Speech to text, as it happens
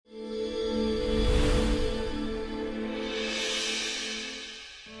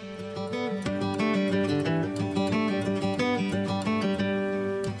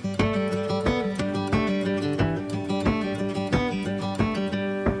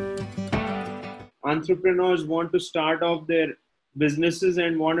entrepreneurs want to start off their businesses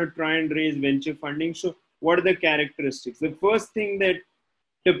and want to try and raise venture funding. So what are the characteristics? The first thing that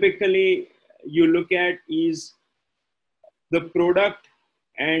typically you look at is the product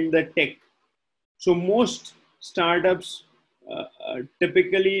and the tech. So most startups,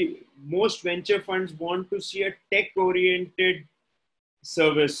 typically most venture funds want to see a tech-oriented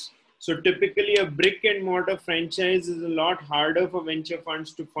service. So typically a brick and mortar franchise is a lot harder for venture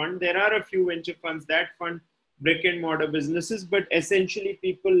funds to fund. There are a few venture funds that fund brick and mortar businesses, but essentially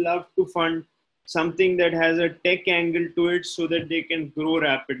people love to fund something that has a tech angle to it so that they can grow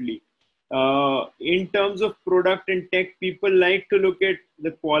rapidly. In terms of product and tech, people like to look at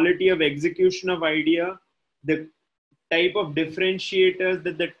the quality of execution of idea, the type of differentiators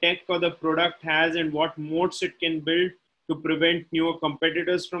that the tech or the product has, and what moats it can build to prevent newer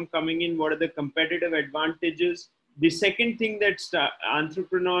competitors from coming in. What are the competitive advantages? The second thing that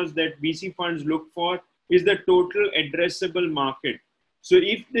entrepreneurs, that VC funds look for, is the total addressable market. So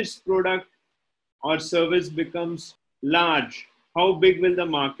if this product or service becomes large, how big will the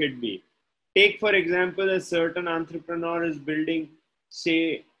market be? Take, for example, a certain entrepreneur is building,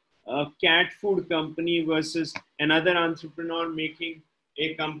 say, a cat food company versus another entrepreneur making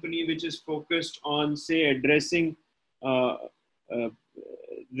a company which is focused on, say, addressing uh, uh,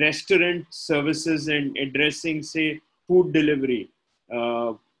 restaurant services and addressing, say, food delivery.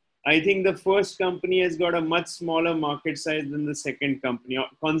 I think the first company has got a much smaller market size than the second company.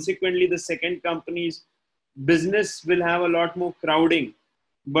 Consequently, the second company's business will have a lot more crowding.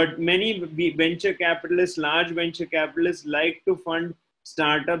 But many venture capitalists, large venture capitalists, like to fund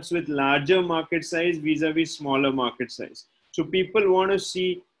startups with larger market size vis-a-vis smaller market size. So people want to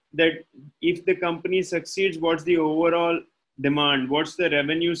see that if the company succeeds, what's the overall demand? What's the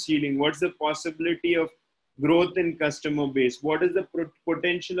revenue ceiling? What's the possibility of growth in customer base? What is the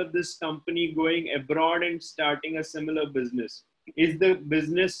potential of this company going abroad and starting a similar business? Is the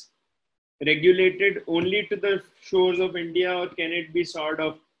business regulated only to the shores of India, or can it be sort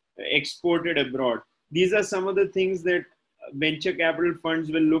of exported abroad? These are some of the things that venture capital funds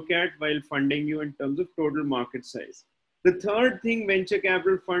will look at while funding you in terms of total market size. The third thing venture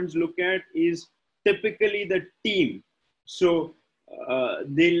capital funds look at is typically the team. So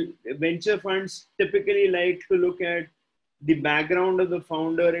venture funds typically like to look at the background of the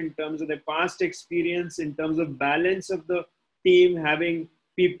founder in terms of the past experience, in terms of balance of the team, having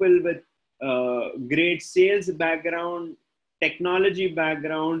people with great sales background, technology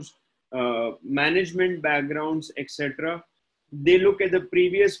backgrounds, management backgrounds, etc. They look at the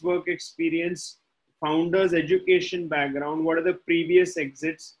previous work experience, founder's education background, what are the previous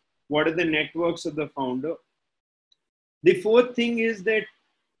exits, what are the networks of the founder. The fourth thing is that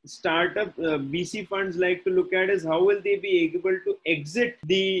startup VC funds like to look at is how will they be able to exit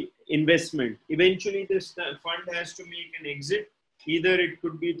the investment. Eventually, this fund has to make an exit. Either it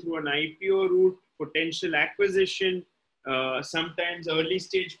could be through an IPO route, potential acquisition. Sometimes early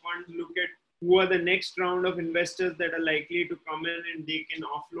stage funds look at who are the next round of investors that are likely to come in and they can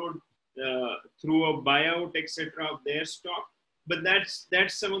offload through a buyout, etc., of their stock. But that's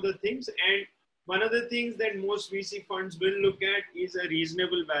some of the things. And one of the things that most VC funds will look at is a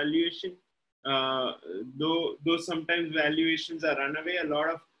reasonable valuation. Though sometimes valuations are runaway, a lot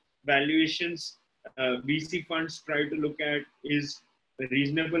of valuations VC funds try to look at is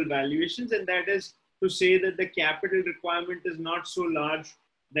reasonable valuations, and that is to say that the capital requirement is not so large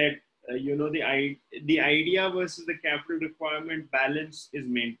that the idea versus the capital requirement balance is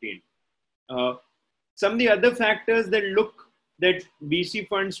maintained. Some of the other factors that VC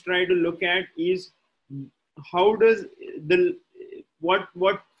funds try to look at is how does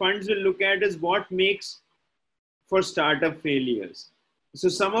what funds will look at is what makes for startup failures. So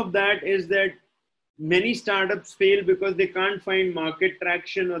some of that is that many startups fail because they can't find market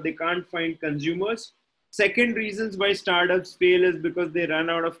traction or they can't find consumers. Second reasons why startups fail is because they run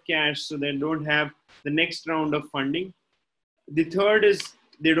out of cash, so they don't have the next round of funding. The third is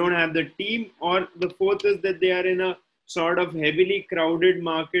they don't have the team, or the fourth is that they are in a sort of heavily crowded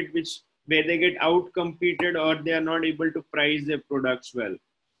market where they get out-competed or they are not able to price their products well.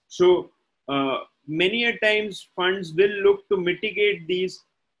 So many a times funds will look to mitigate these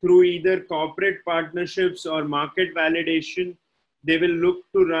through either corporate partnerships or market validation. They will look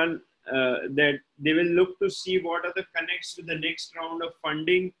to run they will look to see what are the connects with the next round of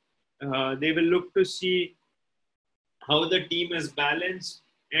funding. They will look to see how the team is balanced,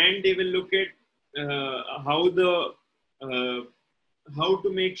 and they will look at how to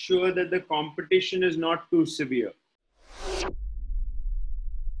make sure that the competition is not too severe.